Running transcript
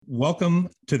Welcome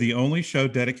to the only show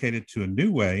dedicated to a new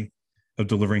way of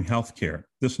delivering healthcare.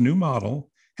 This new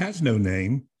model has no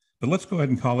name, but let's go ahead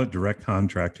and call it direct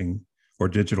contracting or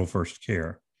digital first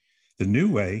care. The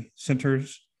new way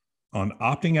centers on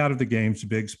opting out of the games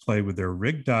bigs play with their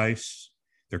rigged dice,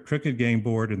 their crooked game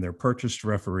board, and their purchased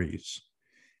referees.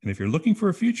 And if you're looking for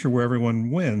a future where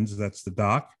everyone wins, that's the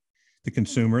doc, the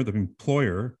consumer, the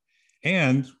employer,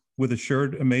 and with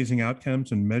assured amazing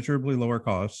outcomes and measurably lower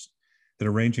costs that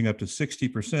are ranging up to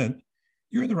 60%,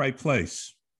 you're in the right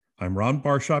place. I'm Ron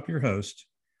Barshop, your host.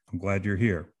 I'm glad you're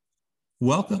here.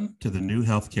 Welcome to the new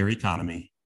healthcare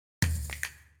economy.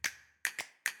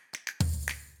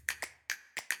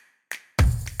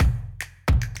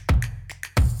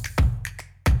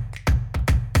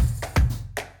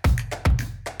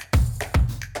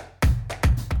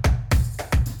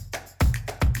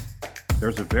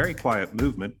 There's a very quiet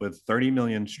movement with 30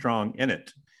 million strong in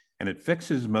it, and it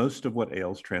fixes most of what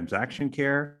ails transaction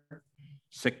care,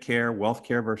 sick care, wealth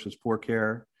care versus poor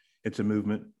care. It's a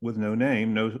movement with no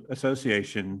name, no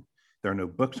association. There are no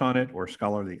books on it or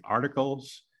scholarly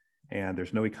articles, and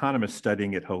there's no economist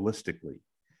studying it holistically.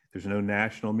 There's no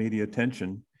national media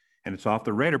attention, and it's off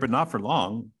the radar, but not for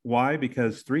long. Why?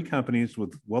 Because three companies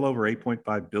with well over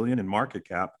 8.5 billion in market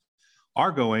cap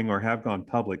are going or have gone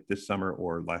public this summer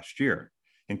or last year,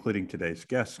 including today's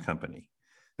guest company.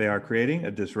 They are creating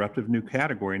a disruptive new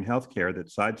category in healthcare that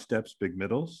sidesteps big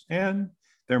middles and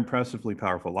their impressively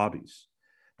powerful lobbies.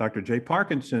 Dr. Jay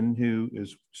Parkinson, who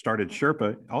started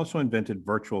Sherpa, also invented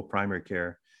virtual primary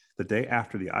care the day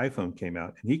after the iPhone came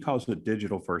out, and he calls it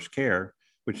digital first care,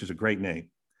 which is a great name.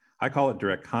 I call it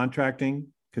direct contracting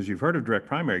because you've heard of direct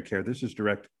primary care. This is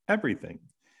direct everything.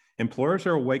 Employers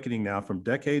are awakening now from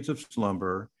decades of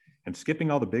slumber and skipping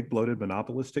all the big bloated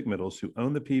monopolistic middles who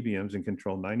own the PBMs and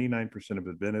control 99% of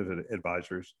the benefit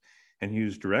advisors and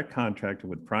use direct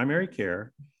contracting with primary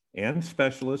care and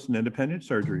specialists and independent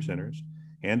surgery centers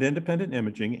and independent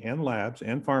imaging and labs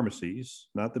and pharmacies,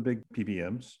 not the big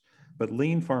PBMs, but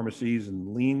lean pharmacies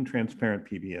and lean transparent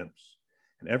PBMs.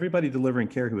 And everybody delivering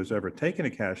care who has ever taken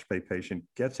a cash pay patient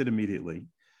gets it immediately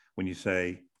when you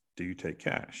say, do you take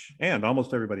cash? And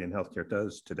almost everybody in healthcare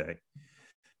does today.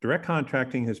 Direct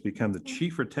contracting has become the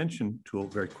chief retention tool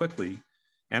very quickly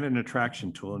and an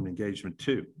attraction tool and engagement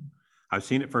too. I've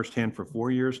seen it firsthand for 4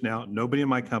 years now. Nobody in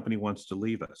my company wants to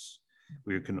leave us.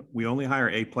 We only hire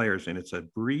A players and it's a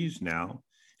breeze now.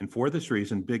 And for this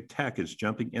reason, big tech is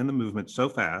jumping in the movement so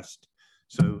fast.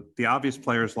 So the obvious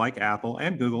players like Apple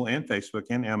and Google and Facebook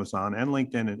and Amazon and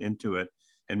LinkedIn and Intuit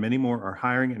and many more are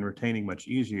hiring and retaining much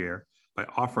easier by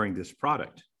offering this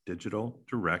product, digital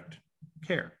direct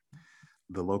care.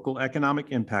 The local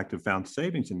economic impact of found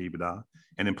savings in EBITDA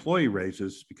and employee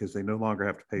raises because they no longer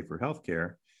have to pay for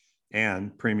healthcare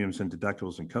and premiums and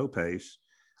deductibles and copays.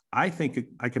 I think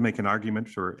I can make an argument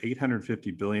for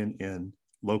 850 billion in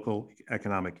local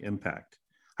economic impact.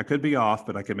 I could be off,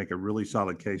 but I could make a really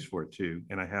solid case for it too,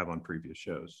 and I have on previous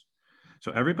shows.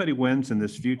 So everybody wins in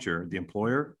this future, the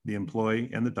employer, the employee,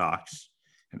 and the docs,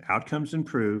 and outcomes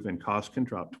improve and costs can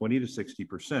drop 20 to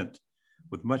 60%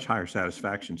 with much higher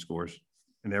satisfaction scores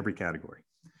in every category.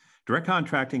 Direct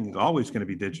contracting is always going to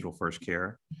be digital first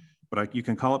care, but you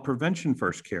can call it prevention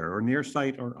first care or near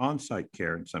site or on-site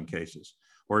care in some cases,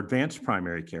 or advanced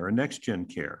primary care or next gen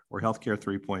care or healthcare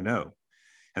 3.0.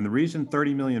 And the reason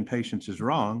 30 million patients is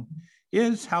wrong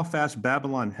is how fast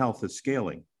Babylon Health is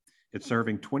scaling. It's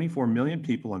serving 24 million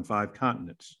people on 5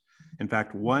 continents. In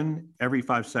fact, 1 every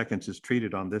 5 seconds is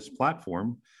treated on this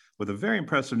platform with a very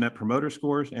impressive net promoter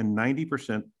scores, and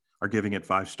 90% are giving it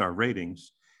 5-star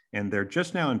ratings. And they're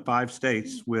just now in 5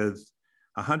 states with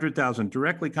 100,000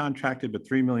 directly contracted, but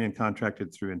 3 million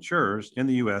contracted through insurers in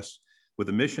the US with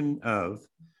a mission of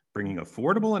bringing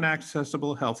affordable and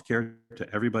accessible healthcare to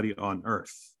everybody on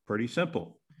earth. Pretty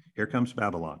simple. Here comes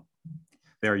Babylon.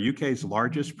 They are UK's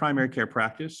largest primary care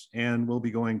practice and will be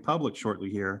going public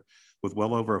shortly here with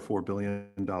well over a $4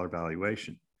 billion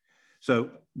valuation.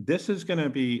 So this is going to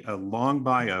be a long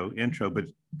bio intro, but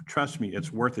trust me,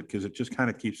 it's worth it because it just kind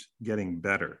of keeps getting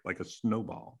better, like a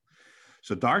snowball.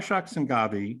 So Darshak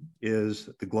Sanghavi is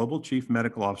the Global Chief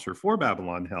Medical Officer for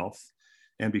Babylon Health.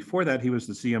 And before that, he was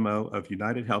the CMO of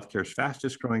United Healthcare's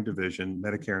fastest growing division,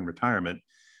 Medicare and Retirement,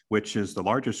 which is the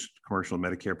largest commercial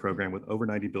Medicare program with over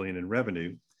 90 billion in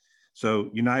revenue. So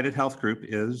United Health Group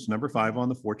is number 5 on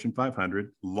the Fortune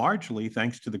 500, largely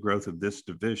thanks to the growth of this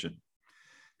division.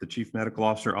 The Chief Medical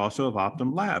Officer also of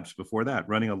Optum Labs before that,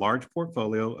 running a large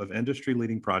portfolio of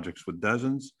industry-leading projects with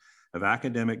dozens of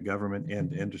academic, government,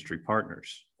 and industry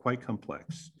partners. Quite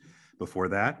complex. Before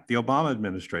that, the Obama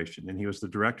administration, and he was the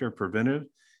Director of Preventive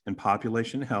in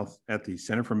population health at the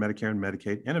Center for Medicare and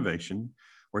Medicaid Innovation,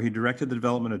 where he directed the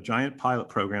development of giant pilot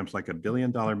programs like $1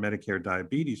 billion Medicare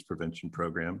diabetes prevention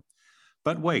program.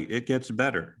 But wait, it gets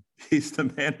better.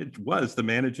 Was the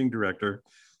managing director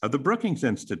of the Brookings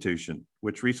Institution,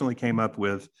 which recently came up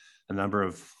with a number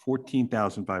of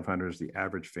 $14,500 as the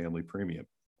average family premium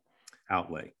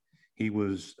outlay. He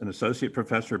was an associate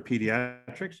professor of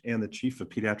pediatrics and the chief of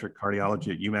pediatric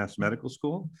cardiology at UMass Medical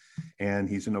School. And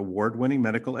he's an award-winning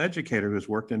medical educator who has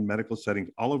worked in medical settings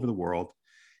all over the world.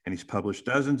 And he's published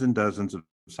dozens and dozens of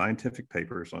scientific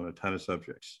papers on a ton of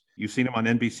subjects. You've seen him on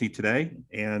NBC Today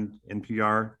and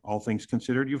NPR, All Things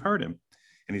Considered. You've heard him.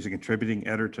 And he's a contributing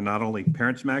editor to not only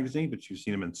Parents Magazine, but you've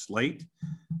seen him in Slate,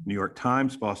 New York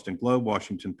Times, Boston Globe,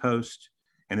 Washington Post.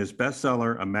 And his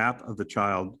bestseller, A Map of the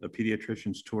Child, A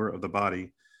Pediatrician's Tour of the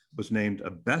Body, was named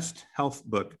a best health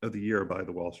book of the year by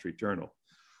the Wall Street Journal.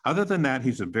 Other than that,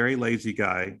 he's a very lazy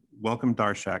guy. Welcome,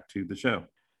 Darshak, to the show.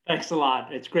 Thanks a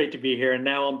lot. It's great to be here. And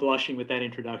now I'm blushing with that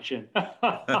introduction.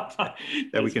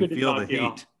 That we can feel the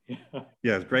heat.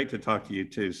 Yeah, it's great to talk to you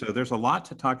too. So there's a lot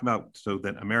to talk about so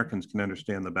that Americans can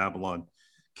understand the Babylon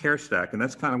Care Stack. And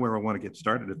that's kind of where I want to get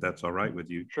started, if that's all right with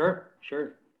you. Sure.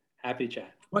 Happy to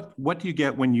chat. What do you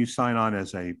get when you sign on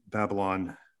as a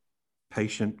Babylon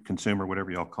patient, consumer,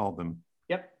 whatever y'all call them?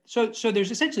 Yep. So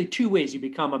there's essentially two ways you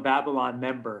become a Babylon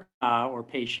member or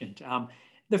patient.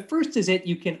 The first is that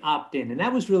you can opt in. And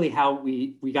that was really how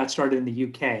we got started in the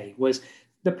UK. Was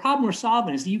the problem we're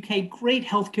solving is the UK, great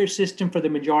healthcare system for the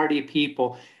majority of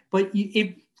people, but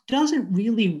it doesn't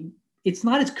really, it's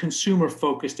not as consumer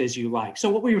focused as you like. So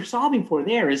what we were solving for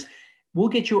there is we'll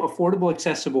get you affordable,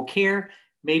 accessible care,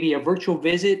 maybe a virtual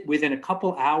visit within a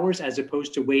couple hours as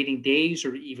opposed to waiting days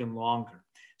or even longer.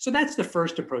 So that's the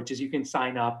first approach, is you can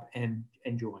sign up and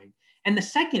join. And the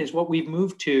second is what we've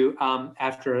moved to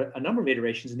after a number of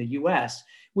iterations in the US,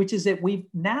 which is that we've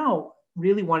now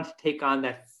really wanted to take on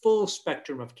that full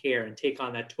spectrum of care and take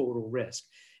on that total risk.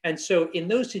 And so in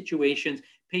those situations,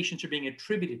 patients are being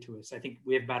attributed to us. I think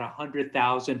we have about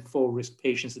 100,000 full risk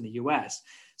patients in the US.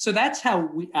 So that's how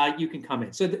you can come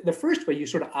in. So the first way, you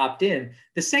sort of opt in.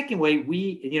 The second way,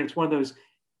 it's one of those,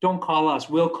 don't call us,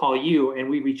 we'll call you, and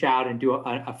we reach out and do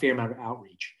a fair amount of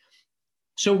outreach.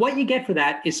 So what you get for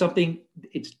that is something,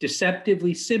 it's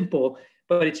deceptively simple,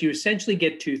 but you essentially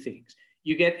get two things.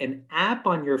 You get an app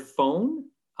on your phone,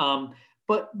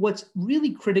 but what's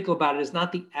really critical about it is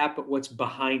not the app, but what's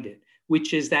behind it,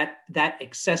 which is that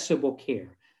accessible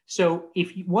care. So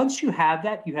once you have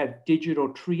that, you have digital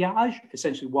triage,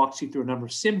 essentially walks you through a number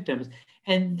of symptoms.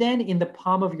 And then in the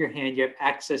palm of your hand, you have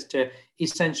access to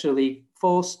essentially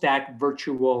full stack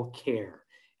virtual care.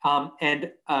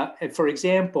 For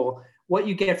example, what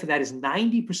you get for that is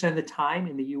 90% of the time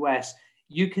in the US,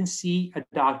 you can see a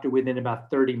doctor within about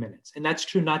 30 minutes. And that's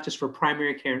true not just for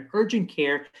primary care and urgent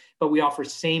care, but we offer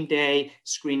same day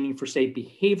screening for, say,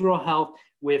 behavioral health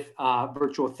with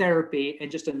virtual therapy and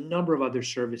just a number of other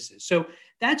services. So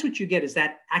that's what you get, is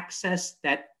that access,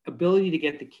 that ability to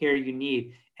get the care you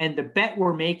need. And the bet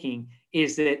we're making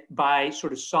is that by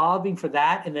sort of solving for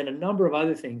that and then a number of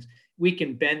other things, we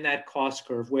can bend that cost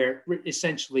curve where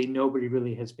essentially nobody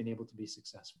really has been able to be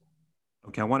successful.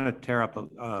 Okay, I want to tear up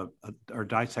or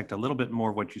dissect a little bit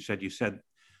more what you said. You said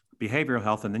behavioral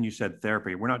health, and then you said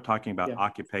therapy. We're not talking about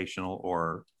occupational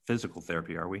or physical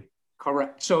therapy, are we?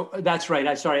 Correct. So that's right.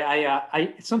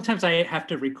 I sometimes I have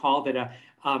to recall that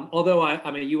although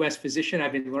I'm a U.S. physician,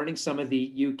 I've been learning some of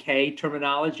the UK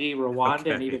terminology,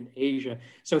 Rwanda, and even Asia.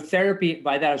 So therapy,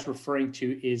 by that I was referring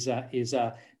to, is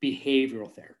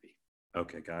behavioral therapy.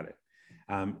 Okay, got it.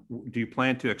 Do you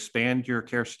plan to expand your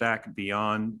care stack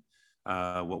beyond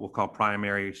what we'll call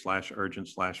primary / urgent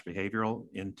 / behavioral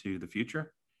into the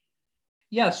future?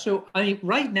 Yeah, so I mean,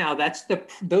 right now,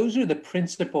 those are the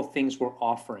principal things we're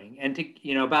offering, and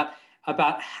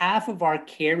about half of our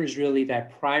care is really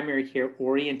that primary care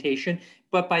orientation.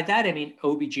 But by that I mean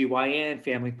OBGYN,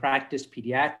 family practice,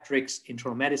 pediatrics,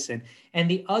 internal medicine, and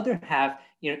the other half,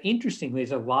 interestingly,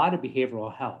 is a lot of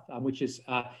behavioral health, which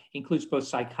includes both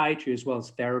psychiatry as well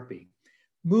as therapy.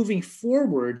 Moving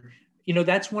forward,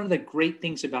 that's one of the great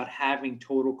things about having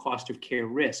total cost of care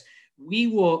risk. We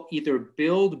will either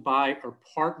build, buy, or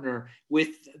partner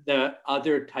with the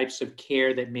other types of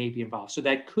care that may be involved. So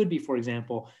that could be, for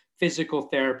example, physical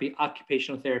therapy,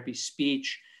 occupational therapy,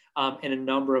 speech, and a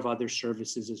number of other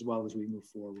services as well as we move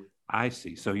forward. I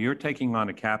see. So you're taking on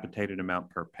a capitated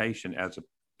amount per patient as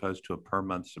opposed to a per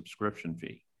month subscription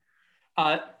fee.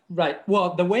 Right.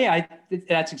 Well,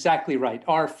 that's exactly right.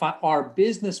 Our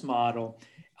business model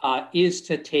is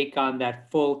to take on that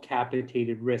full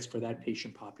capitated risk for that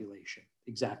patient population.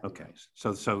 Exactly. Okay.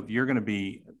 So you're going to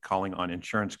be calling on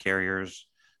insurance carriers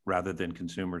rather than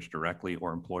consumers directly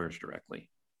or employers directly.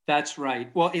 That's right.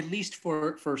 Well, at least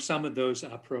for some of those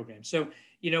programs. So,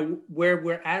 where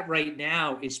we're at right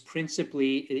now is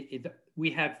principally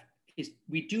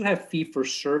we do have fee for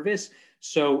service.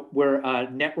 So we're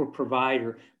a network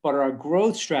provider, but our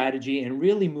growth strategy and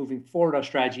really moving forward, our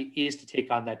strategy is to take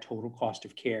on that total cost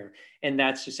of care. And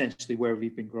that's essentially where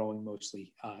we've been growing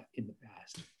mostly in the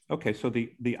past. Okay. So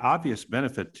the obvious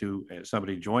benefit to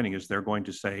somebody joining is they're going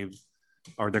to save,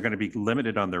 or they're going to be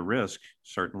limited on their risk,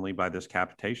 certainly by this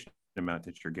capitation amount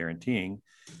that you're guaranteeing.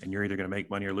 And you're either going to make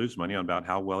money or lose money on about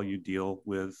how well you deal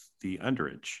with the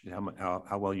underage,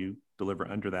 how well you deliver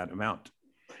under that amount.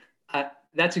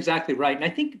 That's exactly right. And I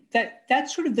think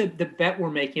that's sort of the bet we're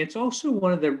making. It's also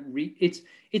one of the,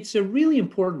 it's a really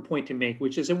important point to make,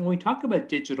 which is that when we talk about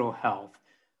digital health,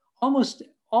 almost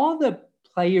all the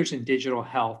players in digital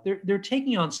health, they're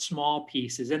taking on small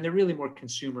pieces and they're really more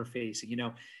consumer facing,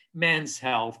 men's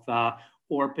health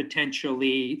or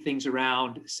potentially things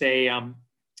around, say,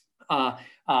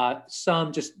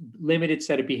 some just limited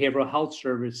set of behavioral health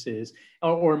services,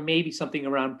 or maybe something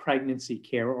around pregnancy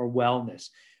care or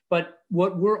wellness. But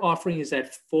what we're offering is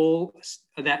that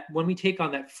when we take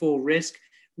on that full risk,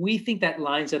 we think that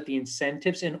lines up the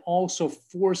incentives and also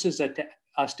forces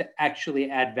us to actually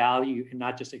add value and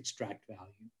not just extract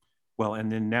value. Well, and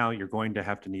then now you're going to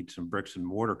have to need some bricks and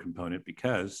mortar component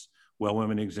because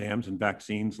well-women exams and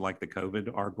vaccines like the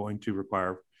COVID are going to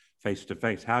require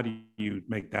face-to-face. How do you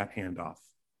make that handoff?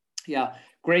 Yeah,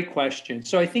 great question.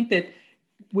 So I think that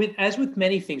as with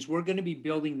many things, we're going to be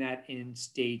building that in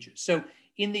stages. So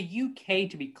in the UK,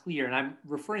 to be clear, and I'm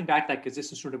referring back to that because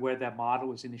this is sort of where that model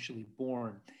was initially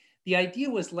born. The idea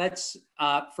was let's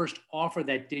first offer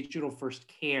that digital first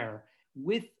care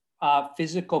with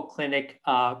physical clinic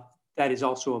that is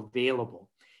also available.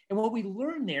 And what we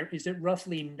learned there is that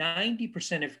roughly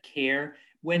 90% of care,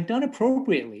 when done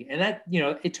appropriately, and that,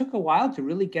 it took a while to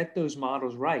really get those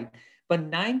models right, but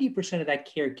 90% of that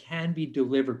care can be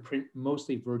delivered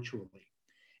mostly virtually.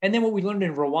 And then what we learned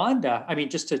in Rwanda, I mean,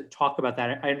 just to talk about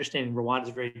that, I understand Rwanda is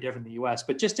very different than the US,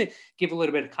 but just to give a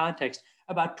little bit of context,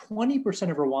 about 20%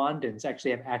 of Rwandans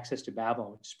actually have access to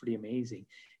Babylon, which is pretty amazing.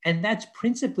 And that's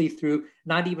principally through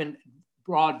not even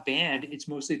broadband, it's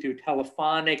mostly through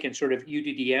telephonic and sort of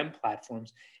UDDM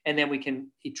platforms. And then we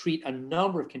can treat a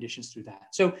number of conditions through that.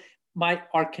 So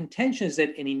our contention is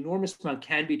that an enormous amount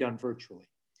can be done virtually.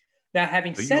 Now,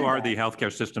 having said you are that, the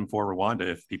healthcare system for Rwanda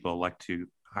if people elect to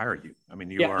hire you. I mean,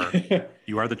 you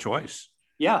are the choice.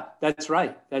 Yeah, that's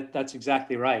right. That's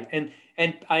exactly right. And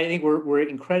I think we're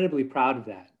incredibly proud of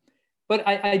that. But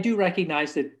I do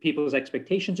recognize that people's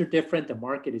expectations are different. The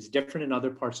market is different in other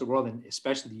parts of the world, and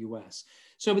especially the US.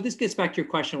 So, but this gets back to your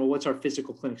question, well, what's our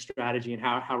physical clinic strategy and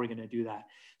how are we going to do that?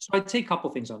 So I'd say a couple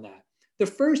things on that. The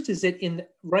first is that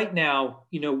right now,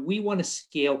 we want to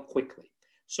scale quickly.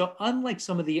 So unlike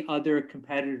some of the other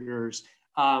competitors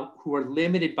who are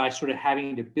limited by sort of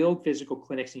having to build physical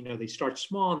clinics, they start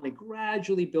small and they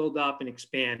gradually build up and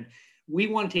expand. We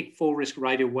want to take full risk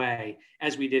right away,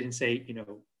 as we did in, say,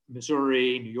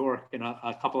 Missouri, New York, and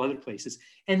a couple other places.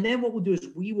 And then what we'll do is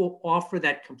we will offer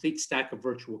that complete stack of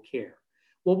virtual care.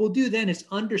 What we'll do then is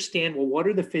understand, well, what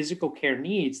are the physical care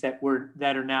needs that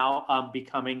are now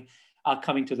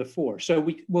coming to the fore? So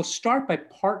we'll start by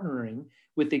partnering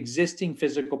with existing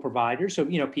physical providers. So,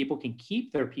 people can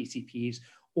keep their PCPs,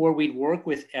 or we'd work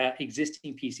with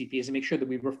existing PCPs and make sure that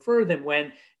we refer them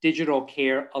when digital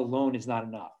care alone is not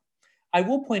enough. I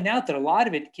will point out that a lot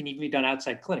of it can even be done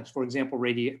outside clinics. For example,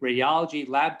 radiology,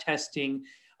 lab testing,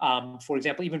 for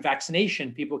example, even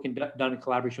vaccination, people can be done in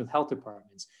collaboration with health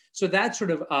departments. So that's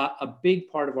sort of a big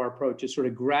part of our approach, is sort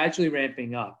of gradually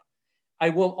ramping up. I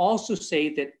will also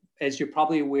say that, as you're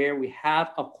probably aware, we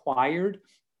have acquired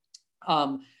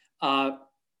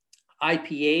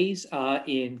IPAs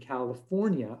in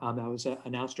California. That was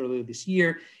announced earlier this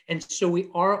year. And so we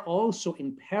are also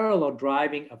in parallel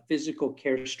driving a physical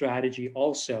care strategy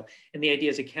also. And the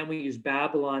idea is that can we use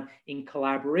Babylon in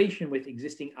collaboration with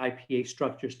existing IPA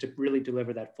structures to really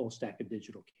deliver that full stack of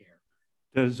digital care?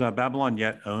 Does Babylon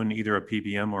yet own either a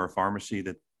PBM or a pharmacy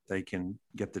that they can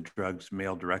get the drugs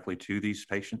mailed directly to these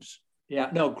patients? Yeah,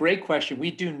 no, great question.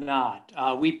 We do not.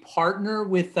 We partner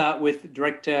with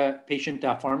direct-to-patient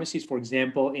pharmacies, for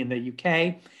example, in the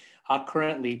UK.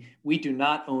 Currently, we do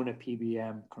not own a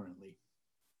PBM currently.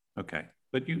 Okay,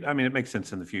 but it makes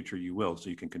sense in the future you will, so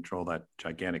you can control that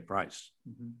gigantic price.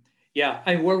 Mm-hmm. Yeah,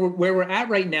 and where we're at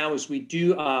right now is we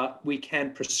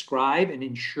can prescribe and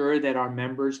ensure that our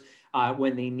members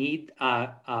when they need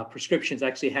prescriptions,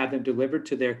 actually have them delivered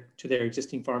to their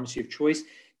existing pharmacy of choice,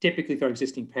 typically through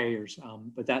existing payers.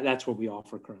 But that's what we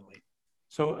offer currently.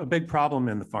 So a big problem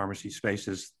in the pharmacy space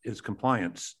is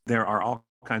compliance. There are all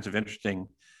kinds of interesting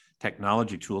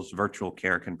technology tools virtual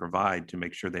care can provide to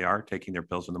make sure they are taking their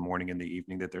pills in the morning and the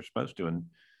evening that they're supposed to. And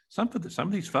some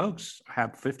of these folks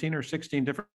have 15 or 16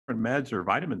 different meds or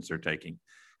vitamins they're taking.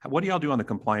 What do y'all do on the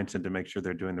compliance end to make sure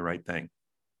they're doing the right thing?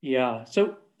 Yeah.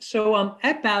 So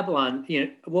at Babylon,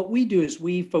 what we do is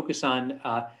we focus on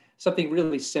something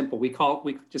really simple. We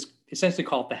just essentially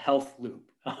call it the health loop.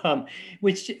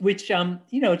 Which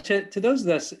to those of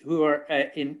us who are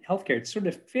in healthcare, it's sort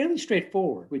of fairly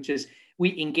straightforward, which is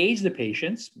we engage the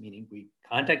patients, meaning we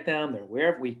contact them, they're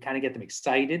aware, we kind of get them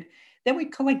excited. Then we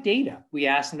collect data. We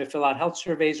ask them to fill out health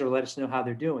surveys or let us know how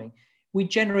they're doing. We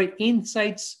generate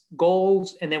insights,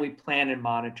 goals, and then we plan and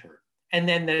monitor. And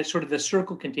then the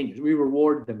circle continues. We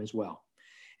reward them as well.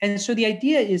 And so the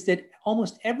idea is that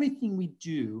almost everything we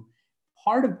do,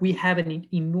 we have an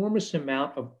enormous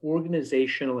amount of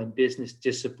organizational and business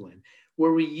discipline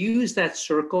where we use that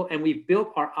circle and we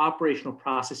built our operational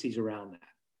processes around that.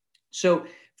 So,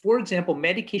 for example,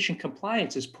 medication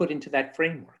compliance is put into that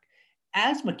framework.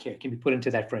 Asthma care can be put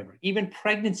into that framework, even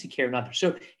pregnancy care and others.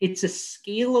 So it's a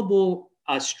scalable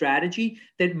strategy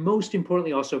that most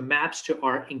importantly also maps to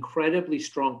our incredibly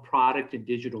strong product and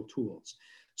digital tools.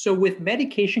 So with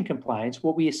medication compliance,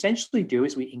 what we essentially do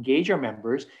is we engage our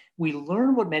members, we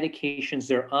learn what medications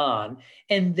they're on,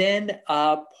 and then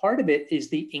part of it is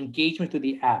the engagement through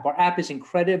the app. Our app is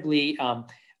incredibly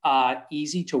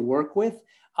easy to work with,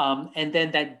 and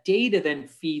then that data then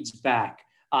feeds back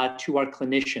to our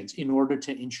clinicians in order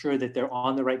to ensure that they're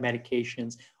on the right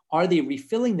medications. Are they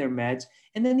refilling their meds?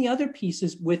 And then the other piece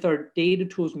is with our data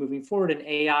tools moving forward in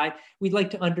AI, we'd like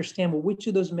to understand, well, which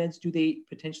of those meds do they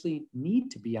potentially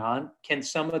need to be on? Can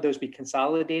some of those be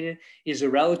consolidated? Is the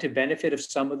relative benefit of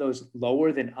some of those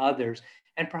lower than others?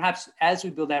 And perhaps as we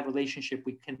build that relationship,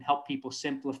 we can help people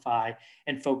simplify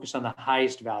and focus on the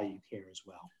highest value care as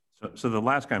well. So the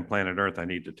last guy on planet Earth I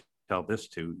need to tell this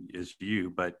to is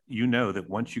you, but you know that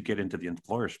once you get into the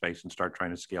employer space and start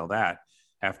trying to scale that,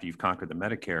 after you've conquered the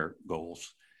Medicare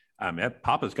goals,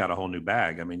 Papa's got a whole new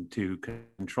bag. I mean, to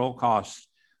control costs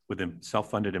within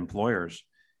self-funded employers,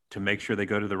 to make sure they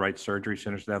go to the right surgery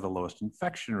centers that have the lowest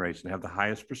infection rates and have the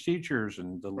highest procedures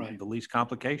and the least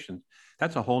complications.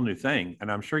 That's a whole new thing.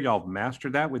 And I'm sure y'all have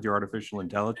mastered that with your artificial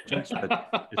intelligence.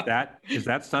 But is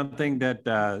that something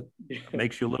that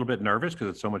makes you a little bit nervous because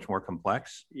it's so much more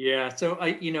complex? Yeah. So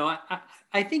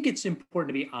I think it's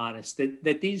important to be honest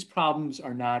that these problems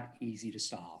are not easy to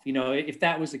solve. If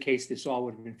that was the case, this all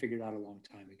would have been figured out a long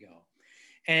time ago.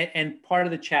 And part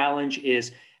of the challenge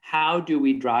is, how do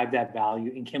we drive that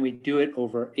value, and can we do it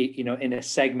over in a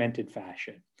segmented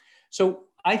fashion? So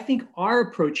I think our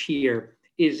approach here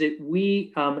is that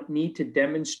we need to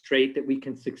demonstrate that we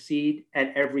can succeed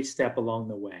at every step along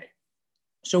the way.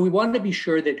 So we want to be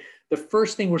sure that the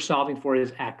first thing we're solving for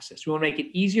is access. We want to make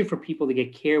it easier for people to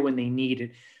get care when they need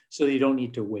it so they don't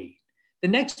need to wait. The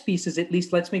next piece is, at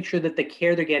least let's make sure that the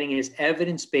care they're getting is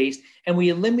evidence-based, and we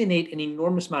eliminate an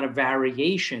enormous amount of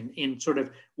variation in sort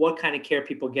of what kind of care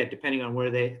people get depending on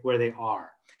where they are.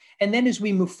 And then as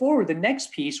we move forward, the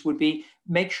next piece would be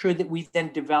make sure that we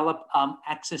then develop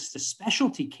access to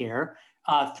specialty care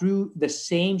through the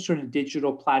same sort of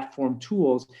digital platform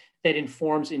tools that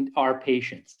informs our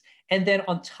patients. And then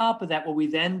on top of that, what we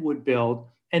then would build,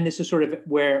 and this is sort of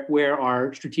where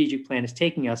our strategic plan is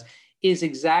taking us, is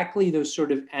exactly those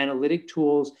sort of analytic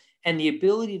tools and the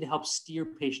ability to help steer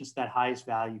patients to that highest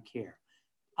value care.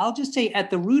 I'll just say at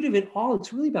the root of it all,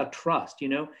 it's really about trust.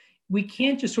 We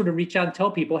can't just sort of reach out and tell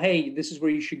people, hey, this is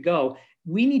where you should go.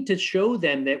 We need to show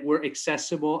them that we're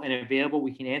accessible and available.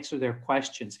 We can answer their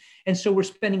questions. And so we're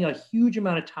spending a huge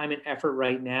amount of time and effort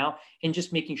right now in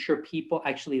just making sure people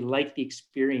actually like the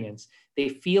experience. They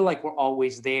feel like we're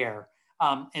always there,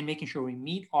 and making sure we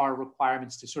meet our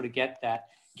requirements to sort of get that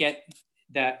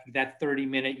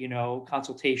 30-minute,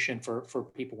 consultation for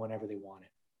people whenever they want it.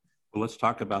 Well, let's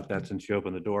talk about that since you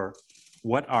opened the door.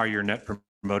 What are your net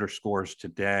promoter scores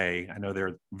today? I know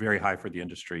they're very high for the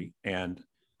industry, and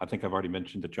I think I've already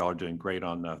mentioned that y'all are doing great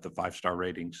on the 5-star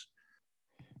ratings.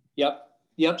 Yep.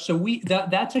 So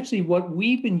that's actually what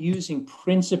we've been using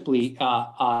principally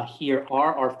here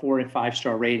are our 4 and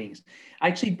 5-star ratings. I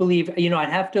actually believe, I'd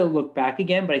have to look back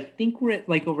again, but I think we're at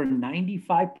like over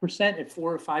 95% at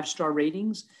 4 or 5-star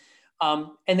ratings.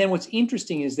 And then what's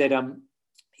interesting is that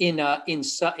in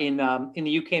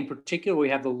the UK in particular, we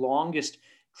have the longest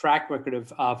track record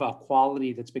of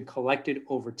quality that's been collected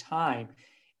over time.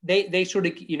 they sort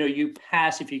of, you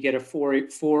pass if you get a 4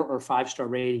 or 5-star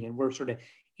rating, and we're sort of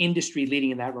industry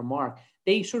leading in that remark.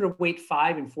 They sort of weight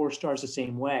 5 and 4 stars the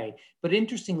same way. But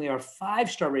interestingly, our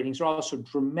 5-star ratings are also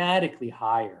dramatically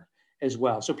higher as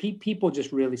well. So people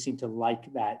just really seem to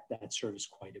like that service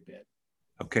quite a bit.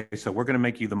 Okay, so we're going to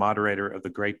make you the moderator of the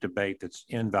great debate that's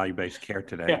in value-based care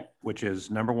today, which is,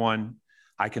 number one,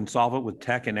 I can solve it with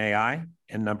tech and AI.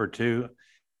 And number two,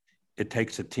 it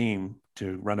takes a team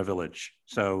to run a village.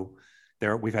 So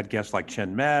we've had guests like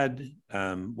ChenMed.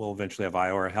 We'll eventually have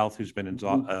Iora Health, who's been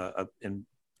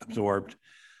absorbed.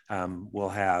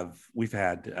 We've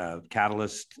had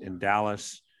Catalyst in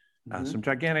Dallas, some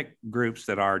gigantic groups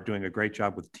that are doing a great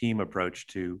job with team approach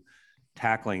to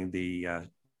tackling the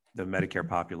Medicare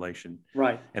population.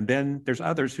 Right. And then there's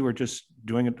others who are just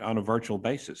doing it on a virtual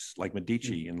basis, like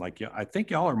Medici. And I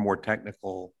think y'all are more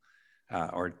technical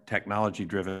or technology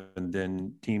driven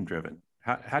than team driven.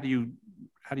 How do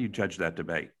you judge that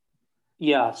debate?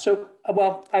 Yeah. So,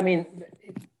 well, I mean,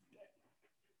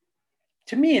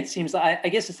 to me, it seems, I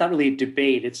guess it's not really a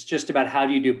debate. It's just about how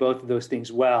do you do both of those things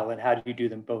well, and how do you do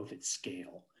them both at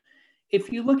scale?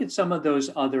 If you look at some of those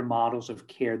other models of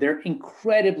care, they're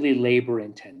incredibly labor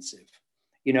intensive.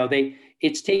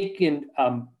 It's taken,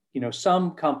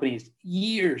 some companies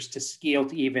years to scale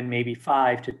to even maybe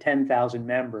 5 to 10,000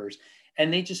 members.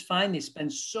 And they just find they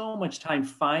spend so much time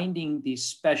finding these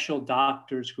special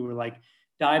doctors who are like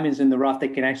diamonds in the rough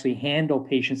that can actually handle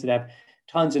patients that have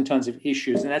tons and tons of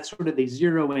issues. And that's sort of, they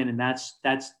zero in, and that's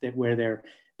where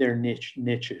their niche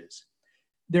is.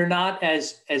 They're not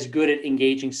as good at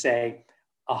engaging, say,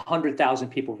 100,000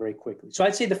 people very quickly. So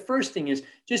I'd say the first thing is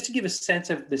just to give a sense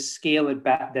of the scale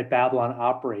that Babylon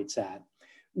operates at.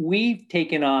 We've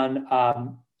taken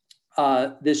on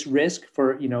this risk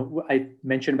for, I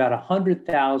mentioned about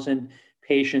 100,000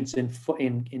 patients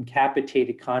in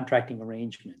capitated contracting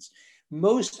arrangements.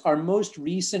 Our most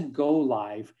recent go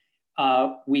live,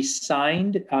 we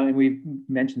signed, and we've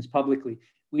mentioned this publicly,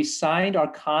 we signed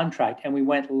our contract and we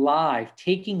went live,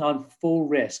 taking on full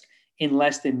risk in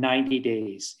less than 90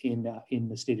 days in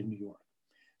the state of New York.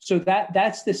 So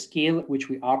that's the scale at which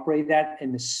we operate at,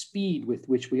 and the speed with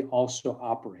which we also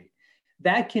operate.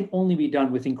 That can only be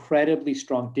done with incredibly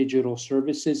strong digital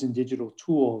services and digital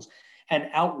tools and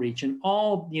outreach and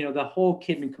all, the whole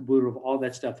kit and caboodle of all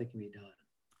that stuff that can be done.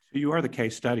 So you are the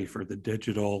case study for the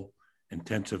digital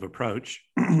intensive approach.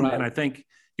 Right. And I think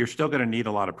you're still going to need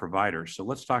a lot of providers. So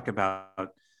let's talk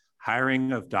about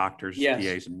hiring of doctors,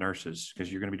 PAs, and nurses,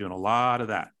 because you're going to be doing a lot of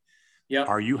that. Yeah.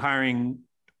 Are you hiring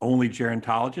only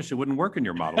gerontologists? It wouldn't work in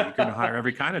your model. You're going to hire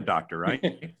every kind of doctor,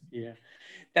 right? Yeah,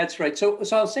 that's right. So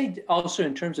I'll say also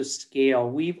in terms of scale,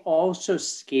 we've also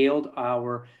scaled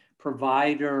our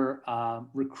provider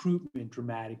recruitment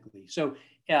dramatically. So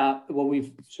what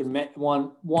we've sort of met,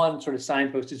 one sort of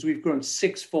signpost is we've grown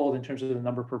 6-fold in terms of the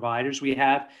number of providers we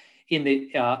have in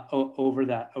the over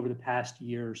the past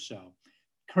year or so.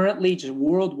 Currently, just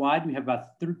worldwide, we have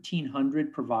about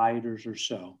 1,300 providers or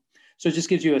so. So it just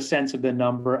gives you a sense of the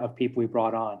number of people we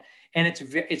brought on, and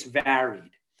it's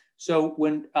varied. So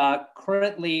when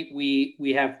currently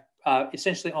we have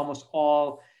essentially almost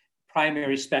all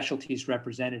primary specialties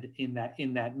represented in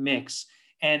that mix.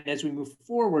 And as we move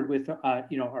forward with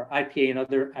our IPA and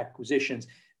other acquisitions,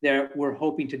 we're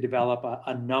hoping to develop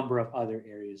a number of other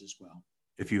areas as well.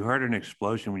 If you heard an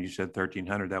explosion when you said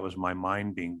 1,300, that was my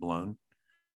mind being blown.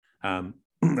 I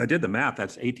did the math.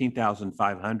 That's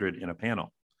 18,500 in a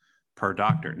panel per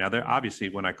doctor. Now, obviously,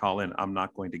 when I call in, I'm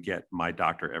not going to get my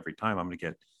doctor every time. I'm going to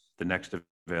get the next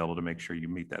available to make sure you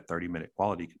meet that 30-minute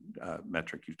quality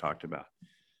metric you talked about.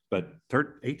 But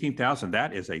 18,000,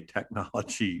 that is a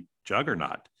technology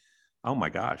juggernaut. Oh my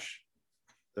gosh,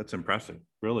 that's impressive.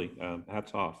 Really,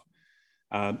 hats off.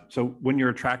 So when you're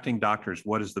attracting doctors,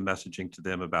 what is the messaging to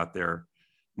them about their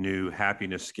new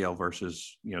happiness scale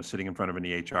versus, sitting in front of an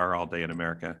EHR all day in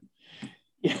America?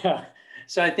 Yeah.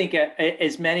 So I think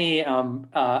as many, I'm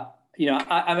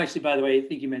actually, by the way, I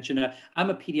think you mentioned, I'm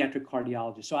a pediatric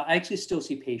cardiologist. So I actually still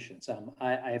see patients.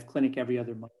 I have clinic every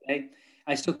other Monday.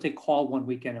 I still take call one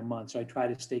weekend a month. So I try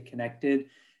to stay connected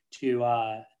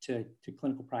to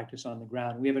clinical practice on the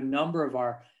ground. We have a number of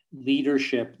our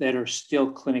leadership that are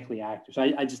still clinically active. So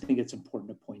I just think it's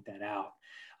important to point that out.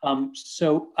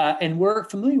 And we're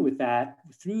familiar with that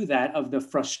through that of the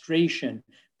frustration,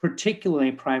 particularly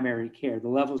in primary care, the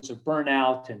levels of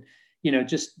burnout and,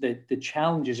 just the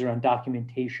challenges around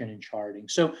documentation and charting.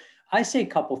 So I say a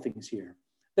couple things here.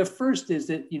 The first is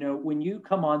that, when you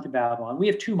come on to Babylon, we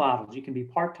have two models. You can be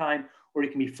part-time or you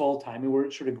can be full-time. And we're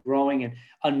sort of growing, and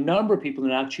a number of people are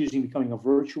now choosing becoming a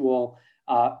virtual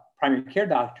primary care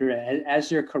doctor as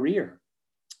their career.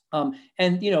 And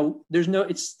there's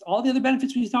it's all the other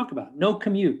benefits we talk about. No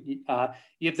commute. You have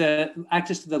the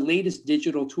access to the latest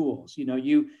digital tools.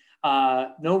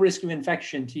 No risk of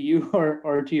infection to you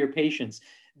or to your patients.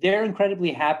 They're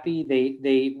incredibly happy.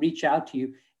 They reach out to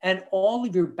you, and all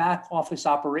of your back office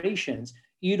operations,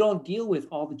 you don't deal with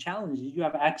all the challenges. You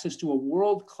have access to a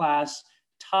world-class,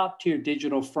 top-tier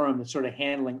digital firm that's sort of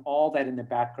handling all that in the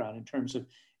background in terms of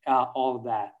all of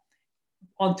that.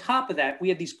 On top of that, we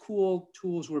have these cool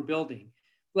tools we're building.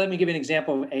 Let me give you an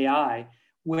example of AI,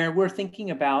 where we're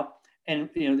thinking about, and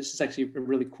this is actually a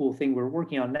really cool thing we're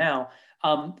working on now.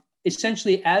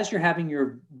 Essentially, as you're having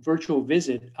your virtual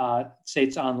visit, say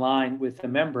it's online with a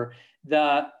member,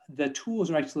 the tools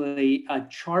are actually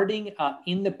charting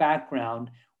in the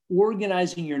background,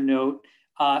 organizing your note,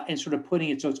 and sort of putting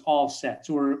it so it's all set.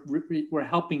 So we're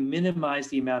helping minimize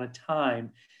the amount of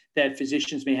time that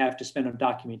physicians may have to spend on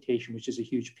documentation, which is a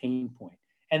huge pain point,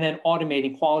 and then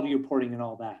automating quality reporting and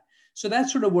all that. So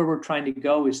that's sort of where we're trying to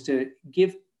go, is to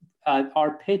give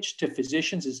our pitch to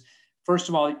physicians is, first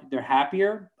of all, they're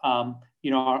happier.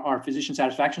 Our physician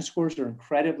satisfaction scores are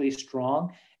incredibly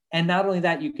strong. And not only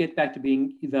that, you get back to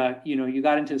being you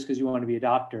got into this because you want to be a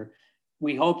doctor.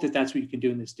 We hope that that's what you can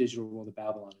do in this digital world of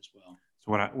Babylon as well.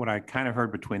 So what I kind of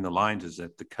heard between the lines is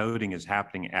that the coding is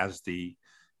happening as the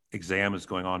exam is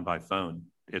going on by phone.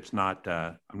 It's not,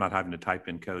 I'm not having to type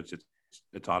in codes.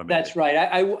 It's automated. That's right.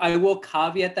 I will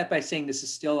caveat that by saying this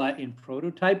is still in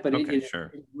prototype, but it's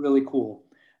really cool.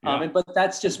 Yeah. But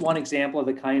that's just one example of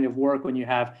the kind of work when you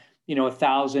have,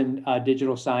 1,000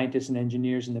 digital scientists and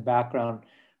engineers in the background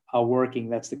working.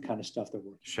 That's the kind of stuff that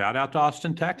works. Shout out to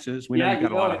Austin, Texas. We know you've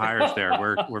got a lot of hires there.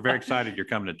 We're very excited you're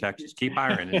coming to Texas. Keep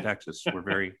hiring in Texas. We're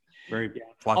very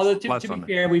plus. Although to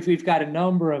be fair, we've got a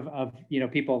number of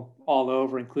people all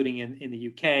over, including in the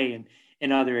UK and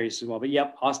in other areas as well. But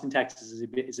yep, Austin, Texas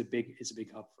is a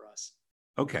big hub for us.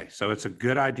 Okay, so it's a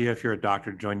good idea if you're a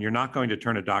doctor to join. You're not going to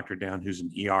turn a doctor down who's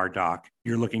an ER doc.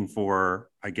 You're looking for,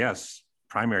 I guess,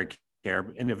 primary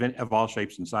care of all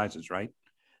shapes and sizes, right?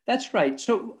 That's right.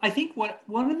 So I think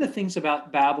one of the things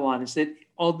about Babylon is that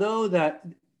although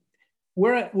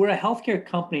we're a healthcare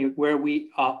company where we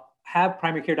have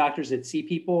primary care doctors that see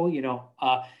people,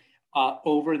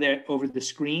 over the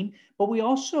screen, but we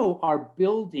also are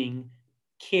building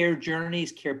care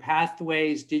journeys, care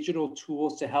pathways, digital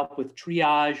tools to help with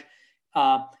triage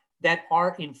that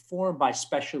are informed by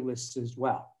specialists as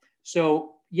well.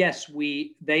 So yes,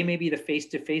 they may be the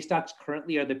face-to-face docs,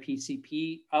 currently are the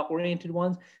PCP oriented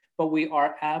ones, but we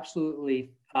are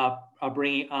absolutely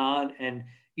bringing on and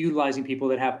utilizing people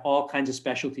that have all kinds of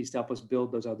specialties to help us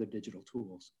build those other digital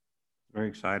tools. Very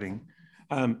exciting.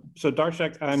 So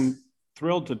Darshak, I'm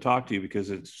thrilled to talk to you because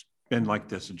it's been like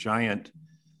this giant,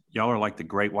 y'all are like the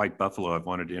great white buffalo I've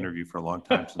wanted to interview for a long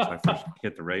time since I first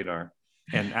hit the radar.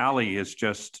 And Ali is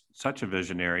just such a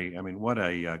visionary. I mean, what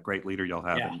a great leader y'all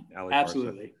have. Yeah, in Ali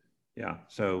absolutely. Farsa. Yeah,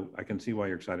 so I can see why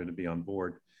you're excited to be on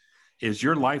board. Is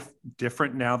your life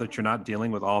different now that you're not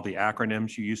dealing with all the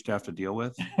acronyms you used to have to deal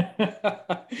with?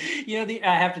 I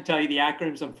have to tell you, the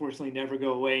acronyms unfortunately never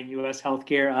go away in U.S.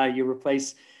 healthcare. You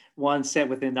replace one set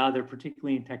with another,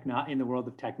 particularly in the world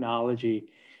of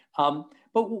technology.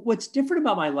 But what's different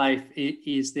about my life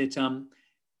is that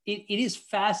it is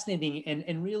fascinating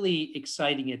and really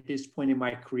exciting at this point in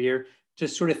my career to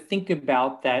sort of think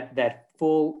about that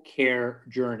full care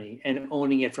journey and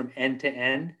owning it from end to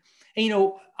end.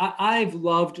 And, I've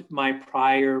loved my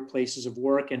prior places of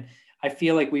work, and I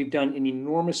feel like we've done an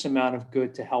enormous amount of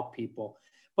good to help people.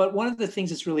 But one of the things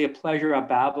that's really a pleasure at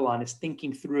Babylon is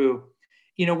thinking through,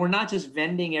 we're not just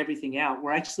vending everything out,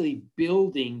 we're actually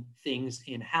building things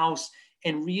in-house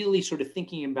and really sort of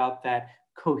thinking about that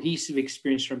cohesive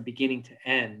experience from beginning to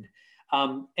end.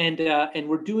 And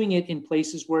we're doing it in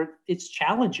places where it's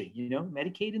challenging,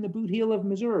 Medicaid in the Boot Heel of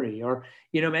Missouri, or,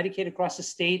 Medicaid across the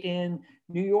state in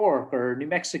New York or New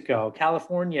Mexico,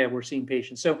 California, we're seeing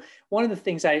patients. So one of the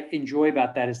things I enjoy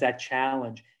about that is that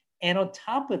challenge. And on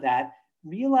top of that,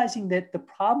 realizing that the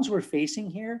problems we're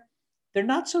facing here, they're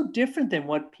not so different than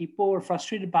what people are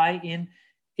frustrated by in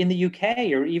the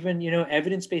UK, or even,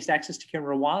 evidence-based access to care in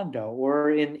Rwanda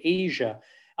or in Asia.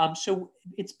 So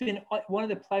it's been one of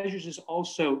the pleasures is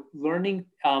also learning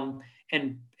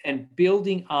and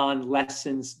building on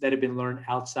lessons that have been learned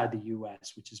outside the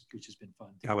U.S., which has been fun.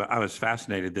 I was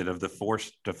fascinated that of the 4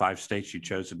 to 5 states you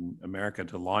chose in America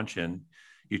to launch in,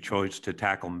 you chose to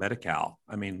tackle Medi-Cal.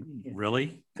 I mean,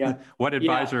 really? Yeah. What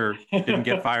advisor didn't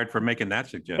get fired for making that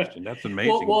suggestion? That's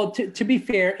amazing. Well, to be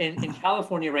fair, in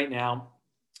California right now,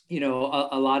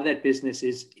 a lot of that business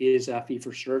is fee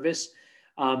for service.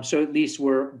 So at least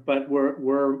we're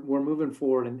moving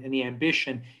forward, and the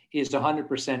ambition is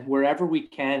 100% wherever we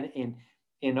can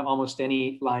in almost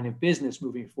any line of business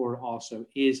moving forward. Also,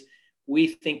 is we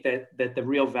think that the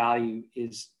real value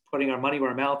is putting our money where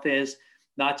our mouth is,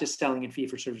 not just selling in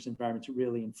fee-for-service environments,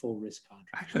 really in full risk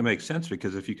contracts. Actually makes sense,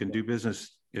 because if you can do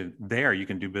business there, you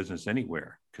can do business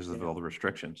anywhere because of all the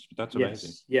restrictions. That's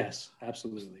amazing. Yes,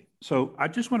 absolutely. So I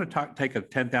just want to take a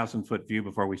 10,000 foot view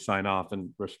before we sign off, and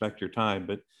respect your time.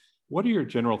 But what are your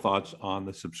general thoughts on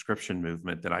the subscription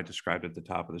movement that I described at the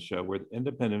top of the show, where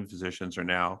independent physicians are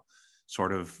now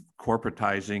sort of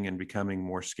corporatizing and becoming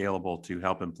more scalable to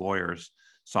help employers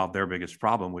solve their biggest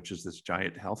problem, which is this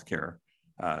giant healthcare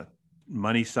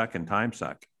money suck and time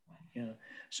suck? Yeah.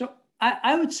 So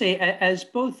I would say, as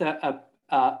both a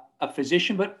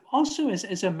physician, but also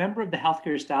as a member of the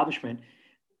healthcare establishment,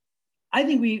 I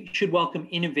think we should welcome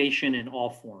innovation in all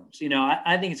forms.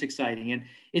 I think it's exciting, and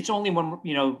it's only when,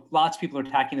 lots of people are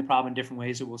attacking the problem in different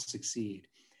ways that will succeed.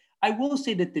 I will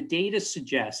say that the data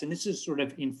suggests, and this is sort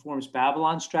of informs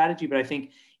Babylon's strategy, but I think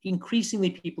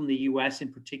increasingly people in the US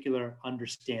in particular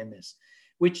understand this,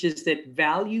 which is that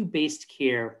value-based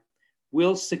care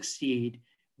will succeed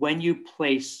when you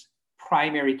place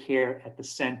primary care at the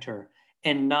center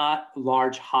and not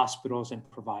large hospitals and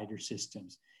provider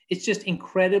systems. It's just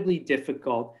incredibly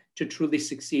difficult to truly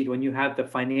succeed when you have the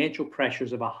financial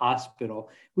pressures of a hospital,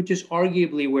 which is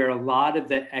arguably where a lot of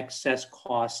the excess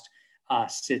cost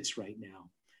sits right now.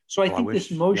 So I think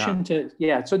this motion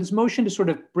to sort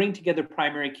of bring together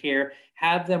primary care,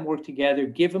 have them work together,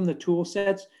 give them the tool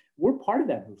sets, we're part of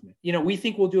that movement. We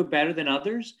think we'll do it better than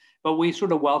others, but we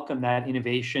sort of welcome that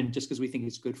innovation just because we think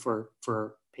it's good for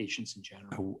patients in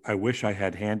general. I wish I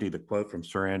had handy the quote from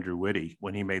Sir Andrew Whitty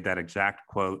when he made that exact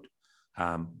quote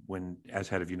when, as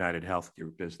head of United Health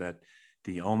Group, is that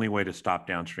the only way to stop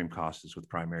downstream costs is with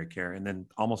primary care. And then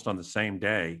almost on the same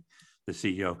day, the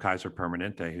CEO of Kaiser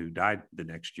Permanente, who died the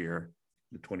next year,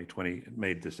 in 2020,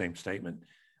 made the same statement.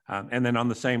 And then on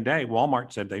the same day,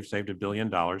 Walmart said they've saved $1 billion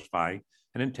by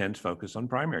an intense focus on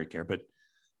primary care. But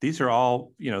these are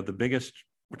all, the biggest,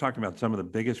 we're talking about some of the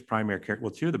biggest primary care,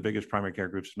 two of the biggest primary care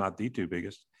groups, not the two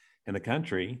biggest in the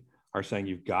country, are saying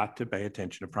you've got to pay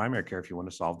attention to primary care if you want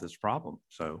to solve this problem.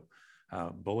 So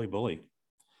bully.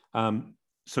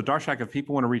 So Darshak, if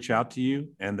people want to reach out to you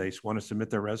and they want to submit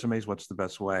their resumes, what's the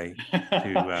best way to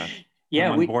come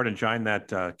on board and join that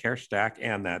care stack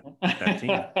and that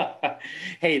team?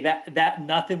 Hey, that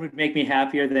nothing would make me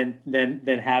happier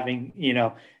than having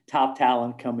top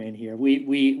talent come in here.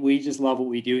 We just love what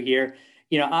we do here.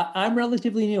 I'm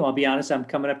relatively new. I'll be honest.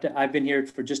 I've been here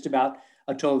for just about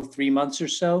a total of 3 months or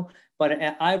so, but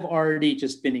I've already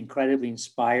just been incredibly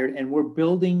inspired, and we're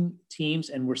building teams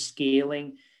and we're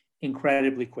scaling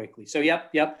incredibly quickly. So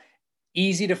yep.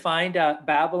 Easy to find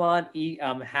Babylon.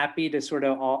 I'm happy to sort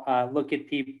of look at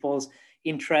people's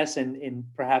interests and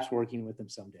perhaps working with them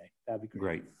someday. That'd be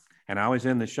great. And I always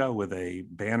end the show with a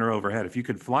banner overhead. If you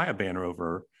could fly a banner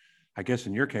over, I guess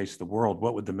in your case, the world,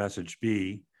 what would the message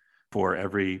be for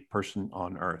every person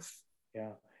on Earth?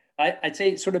 Yeah, I'd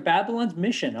say sort of Babylon's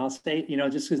mission. I'll say,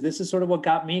 just because this is sort of what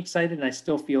got me excited, and I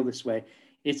still feel this way.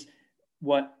 It's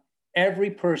what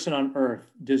every person on Earth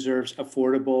deserves: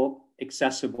 affordable,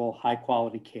 accessible, high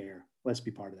quality care. Let's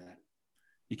be part of that.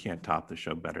 You can't top the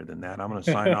show better than that. I'm going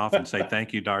to sign off and say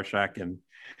thank you, Darshak, and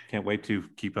can't wait to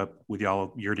keep up with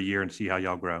y'all year to year and see how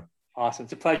y'all grow. Awesome.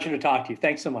 It's a pleasure to talk to you.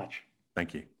 Thanks so much.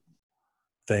 Thank you.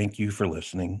 Thank you for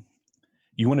listening.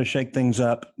 You want to shake things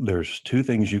up? There's 2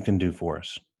 things you can do for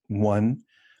us. 1,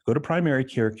 go to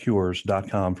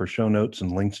primarycarecures.com for show notes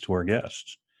and links to our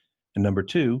guests. And number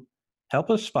 2, help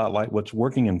us spotlight what's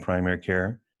working in primary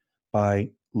care by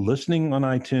listening on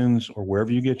iTunes or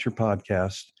wherever you get your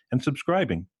podcasts and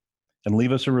subscribing, and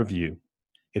leave us a review.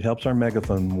 It helps our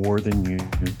megaphone more than you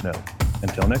know.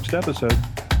 Until next episode.